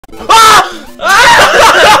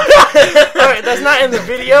that in the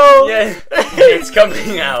video? Yeah, it's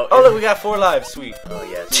coming out. Oh look, we got 4 lives. Sweet. Oh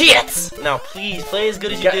yes. Tits! Now please play as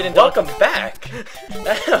good as you did in welcome back.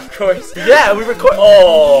 Of course. Yeah, we record.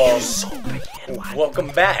 Oh, you're so bad. Welcome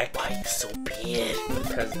back. Why are you so bad?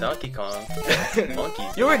 Because Donkey Kong,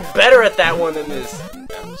 monkeys. You were better at that one than this.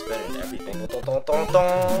 I was better at everything.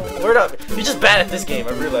 Word up. You're just bad at this game.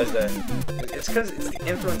 I realized that. It's because it's the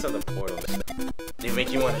influence of the portals. They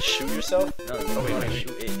make you want to shoot yourself? No, you don't want to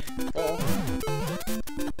shoot it. Oh.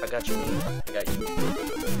 I got you, man. I got you.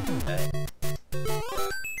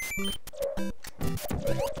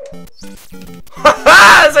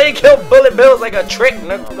 Haha! That's how you kill bullet bills like a trick.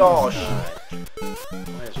 No, gosh.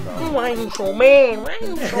 What is wrong? Why you so man? Why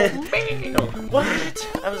you so man? No.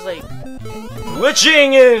 What? I was like,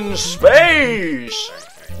 glitching in space.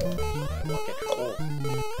 Okay. Oh,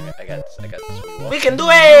 I got this. We can do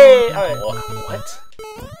it. All right. What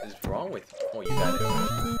is wrong with you? Oh, you got it.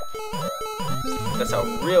 That's a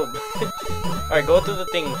real. Alright, go through the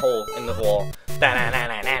thing hole in the wall.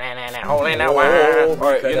 Hole in the wall.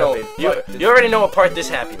 Alright, you know, you already know what part this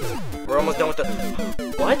happens. We're almost done with the.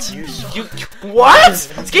 What? You what?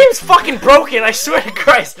 This game's fucking broken. I swear to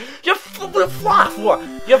Christ. You have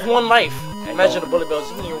You have 1 life. Imagine the bullet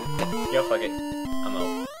bills. Yo, fuck it. I'm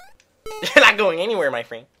out. You're not going anywhere, my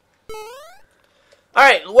friend.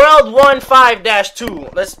 Alright, World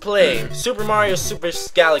 1-5-2. Let's play Super Mario Super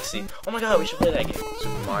Galaxy. Oh my god, we should play that game.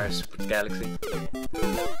 Super Mario Super Galaxy.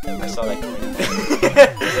 I saw that coming.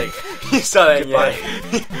 Like, you saw that, goodbye.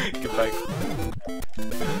 Yeah. Goodbye.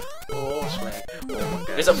 Oh, swag. Oh my god.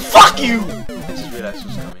 There's a fuck you! I just realized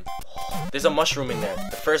what's coming. There's a mushroom in there.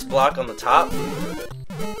 The first block on the top.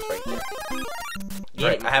 It's right there.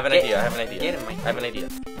 Alright, I have an idea. I have an idea. I have an idea.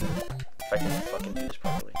 If I can fucking do this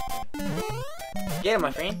properly. Yeah,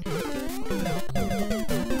 my friend.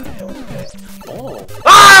 Oh.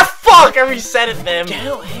 Ah, fuck! I reset it, then.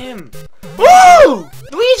 Kill him. Woo!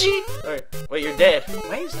 Luigi! Alright, wait, you're dead.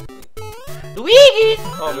 Why is... Luigi!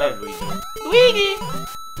 Oh, I love Luigi. Luigi!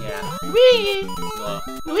 Yeah. Luigi! Well,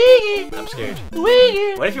 Luigi! I'm scared.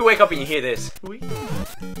 Luigi! What if you wake up and you hear this? Luigi?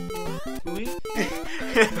 Luigi?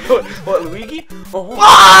 What, Luigi? Oh.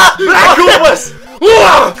 Ah! Black Koopas!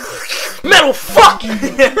 Metal, fuck you!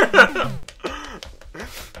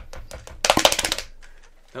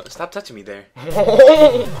 No, stop touching me there.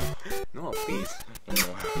 No, please.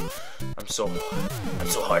 I'm so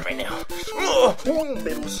hard right now.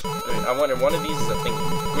 Metals. I wonder, one of these is a thing.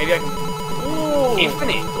 Maybe I can. Ooh.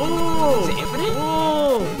 Infinite. Ooh. Is it infinite?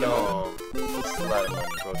 Ooh. No. It's a lot of money.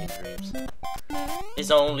 Broken dreams. It's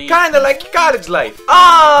only Kinda like your college life.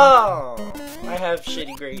 Oh! I have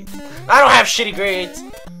shitty grades. I don't have shitty grades.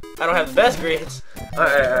 I don't have the best grades.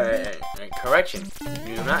 Alright. Correction.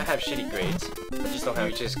 You do not have shitty grades. I just don't have.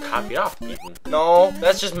 You just copy off people. No,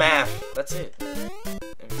 that's just math. That's it.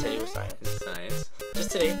 Let me tell you what science. Science.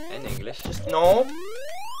 Just today. And English. Just no.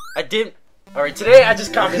 I did. All right, today I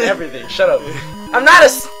just copied everything. Shut up. I'm not a.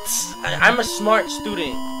 I'm a smart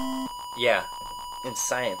student. Yeah. In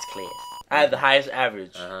science class, I have the highest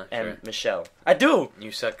average. And sure. Michelle. I do.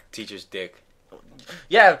 You suck teacher's dick.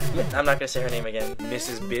 Yeah, I'm not gonna say her name again.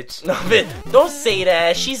 Mrs. Bitch. No, but don't say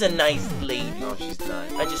that. She's a nice lady. No, she's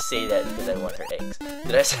not. I just say that because I want her eggs.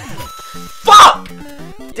 Did I say? Fuck!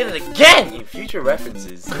 Did it again! In future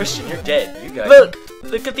references. Christian, you're dead. You got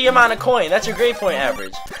Look at the amount of coin. That's your grade point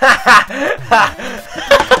average.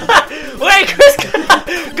 Wait, Chris,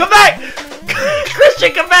 come back!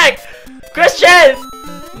 Christian, come back! Christian!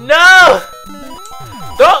 No!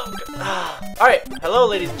 Don't! Alright, hello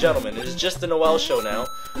ladies and gentlemen, it is just the Noel show now.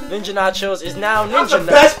 NinjaNachoz is now Ninja. That's the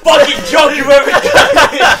best fucking joke you've ever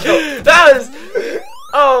done. That was...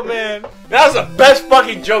 Oh man. That was the best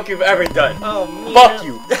fucking joke you've ever done. Oh man. Fuck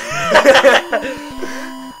you.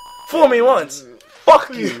 Fool me once.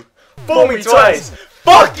 Fuck you. Fool me twice.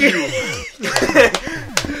 Fuck you.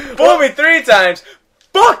 Fool me 3 times.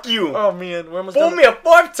 Fuck you. Oh man, we're almost Fool done. me a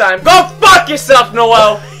 4th time. Go fuck yourself,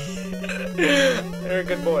 Noel. You're a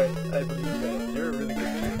good boy. I believe that. You're a really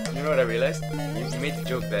good kid. You know what I realized? You made the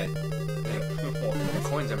joke that the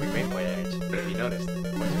coins are my grade point average. If you noticed, the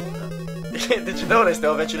coins are going up. Did you notice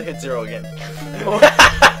they'll eventually hit 0 again?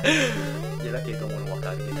 You're lucky I don't want to walk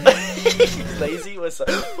out again. Lazy? What's up?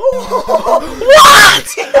 What?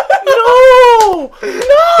 No!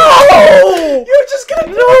 No! You're just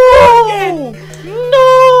gonna No! No!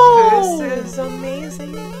 This is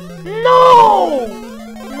amazing. No!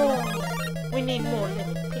 No! We need more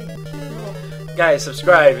lemon, please. No. Guys,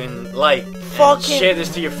 subscribe and like. Fucking share this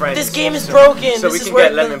to your friends. This game is broken. So this we is can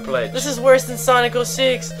get Lemon Pledge. This is worse than Sonic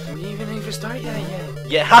 06. We even even started yet.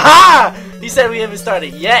 Yeah, haha! He said we haven't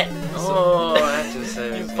started yet. Oh, I just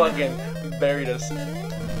said You fucking buried us.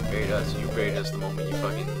 Buried us. You buried us the moment you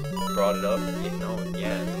fucking Brought it up.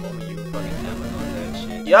 Yeah, the moment you fucking hammered on that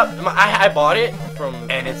shit. Yep, I bought it from...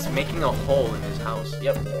 And it's making a hole in his house.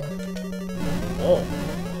 Yep. Oh.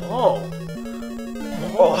 Oh.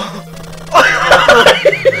 Oh. My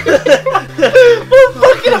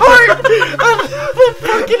fucking heart! My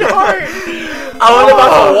fucking heart! I was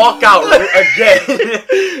about to walk out again.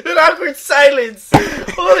 An awkward silence.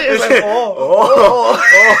 Holy, it's like, oh.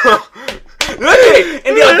 Look at it!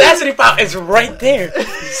 And the audacity file is right there.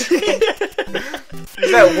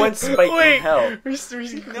 Is that one spike in hell?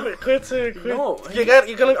 Quit. No. You're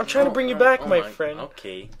gonna. I'm trying to bring you back, my friend.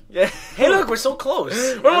 Okay. Yeah. Hey, look, we're so close.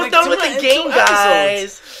 We're almost done with the game,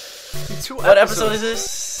 guys. What episode is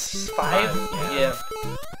this? 5? Yeah.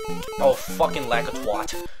 Oh, fucking lack of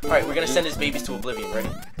twat. Alright, we're gonna send his babies to oblivion. Ready?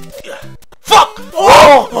 Fuck!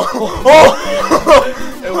 Oh!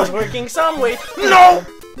 It was working some way. No!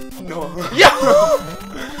 Yeah!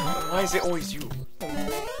 Why is it always you?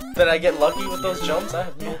 Did I get lucky with those jumps? I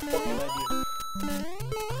have no fucking idea.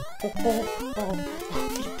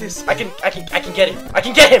 Eat this. I can get him. I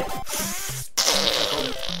can get him!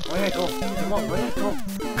 Where'd I go? Come on, where'd I go?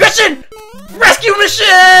 Christian! Rescue mission!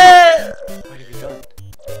 What have you done?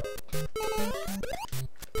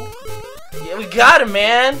 Yeah, we got him,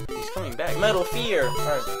 man. He's coming back. Metal Fear.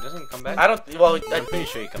 Alright, doesn't he come back? Well, I'm pretty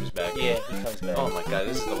sure he comes back. Yeah, he comes back. Oh my god,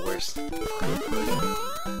 this is the worst.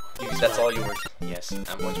 That's all yours. Yes,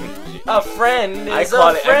 I'm going to lose it. A friend I is call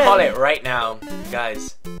a it. friend. I call it right now,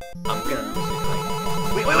 guys. I'm gonna lose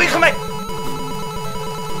it. Wait, come back!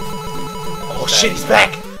 Oh shit, he's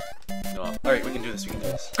back! No. Alright, we can do this.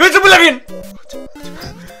 Go to oblivion!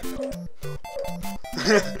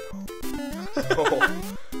 Oh,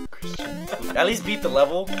 Christian. At least beat the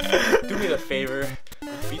level. Do me the favor.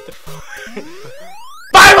 Beat the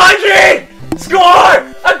 500!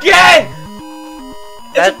 Score! Again!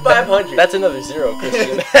 That's 500. That's another 0,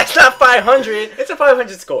 Christian. That's not 500. It's a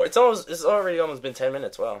 500 score. It's already almost been 10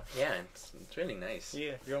 minutes. Wow. Yeah, it's really nice.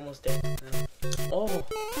 Yeah, you're almost dead. Oh.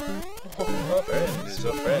 A friend is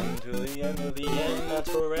a friend to the end of the end, not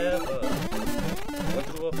forever. Went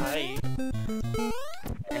through a pipe.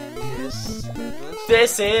 And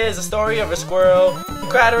This is a story of a squirrel who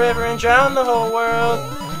cried a river and drowned the whole world.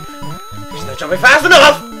 You're not jumping fast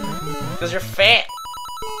enough! Because you're fat.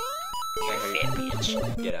 You're fat, bitch.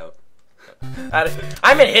 Get out.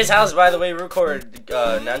 I'm in his house, by the way. We record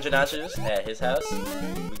NinjaNachoz at his house.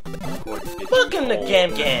 Welcome to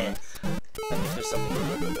Gam Gam. I think there's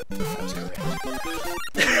something. That's correct.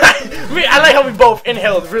 I like how we both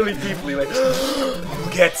inhaled really deeply. Like, Who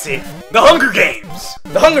gets it? The Hunger Games!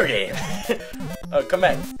 The Hunger Games! Oh, come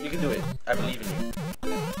back. You can do it. I believe in you.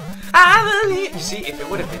 I believe. You see, if it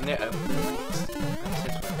would have been there,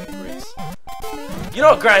 You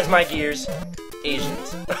know what grinds my gears?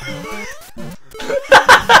 Asians.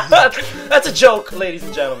 That's a joke, ladies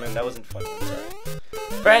and gentlemen. That wasn't funny. I'm sorry.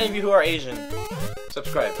 For any of you who are Asian,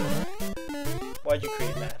 subscribe. Why'd you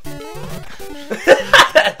create math?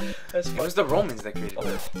 It was the Romans that created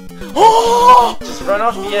it. Oh! Just run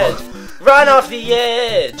off the edge. Run off the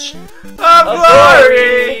edge of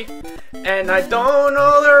glory. And I don't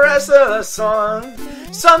know the rest of the song.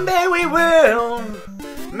 Someday we will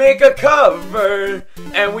make a cover,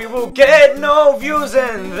 and we will get no views,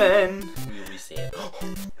 and then we say it.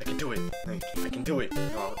 I can do it. I can do it.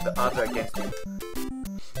 No, the odds are against you.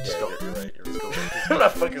 Just go. You're right. Just go. I'm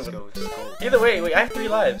not fucking with Just go. Either way, wait, I have 3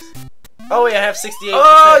 lives. Oh wait, I have 68%.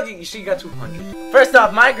 Oh, you see, you got 200. First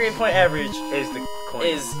off, my grade point average Is the coin.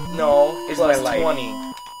 is Is plus my life.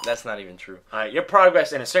 20. That's not even true. Alright, your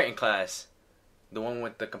progress in a certain class, the one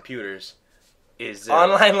with the computers, is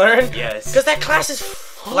Online learn? Yes. Because that class is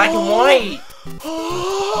black and white.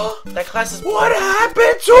 That class is. What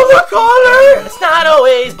happened to the color? It's not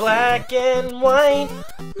always black and white.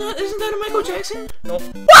 No, isn't that a Michael Jackson? No.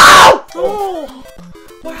 Wow! Oh,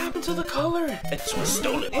 what happened to the color? It was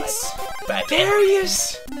stolen. It's by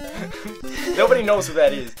Darius. Nobody knows who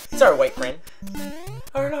that is. It's our white friend.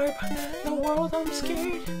 The world, I'm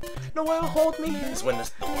scared. No one will hold me. It's when the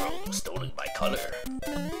world was stolen by color.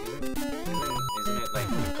 Isn't it like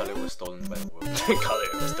the color was stolen by the world? The color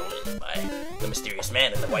was stolen by the mysterious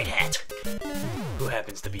man in the white hat. Who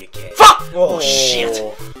happens to be a cat? Fuck! Oh shit!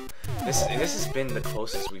 This has been the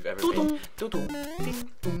closest we've ever been.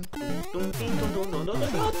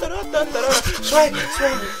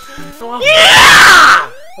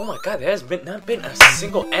 Yeah! Oh my god, there has not been a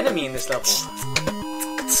single enemy in this level.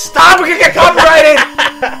 Stop! We're gonna get copyrighted!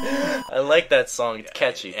 I like that song. It's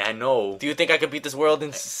catchy. I know. Do you think I could beat this world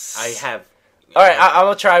in? I have Alright, I'm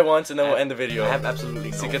gonna try once and then we'll end the video. I have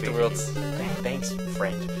absolutely no to get the faith world's. in you. Thanks,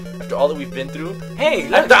 friend. After all that we've been through. Hey,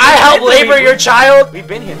 After I helped labor your child. We've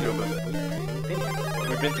been here through.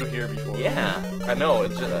 We've been through here before. Yeah. I know.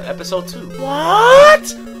 It's just, Episode 2.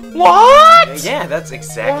 What? What? Yeah, that's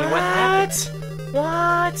exactly what happened.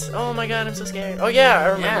 What? Oh my god, I'm so scared. Oh yeah, I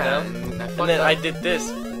remember now. And then I did this.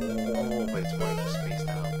 Oh, but it's more spaced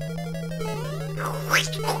out.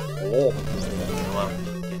 Oh.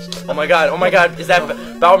 Oh my god, is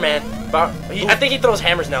that Bowerman? I think he throws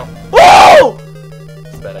hammers now. Whoa!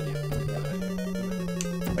 That's a bad idea.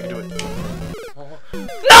 I can do it.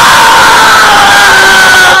 No!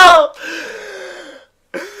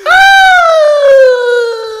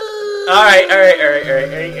 Alright.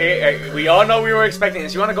 We all know we were expecting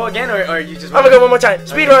this. You want to go again, or you just I'm gonna go one more time.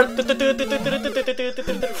 Speed run.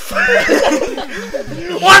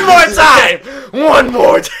 One more time. One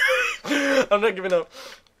more time. I'm not giving up.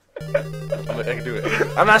 I can do it.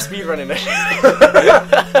 I'm not speed running that.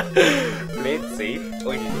 Play it safe.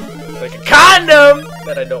 Like a condom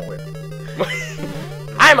that I don't wear.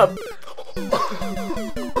 I'm a.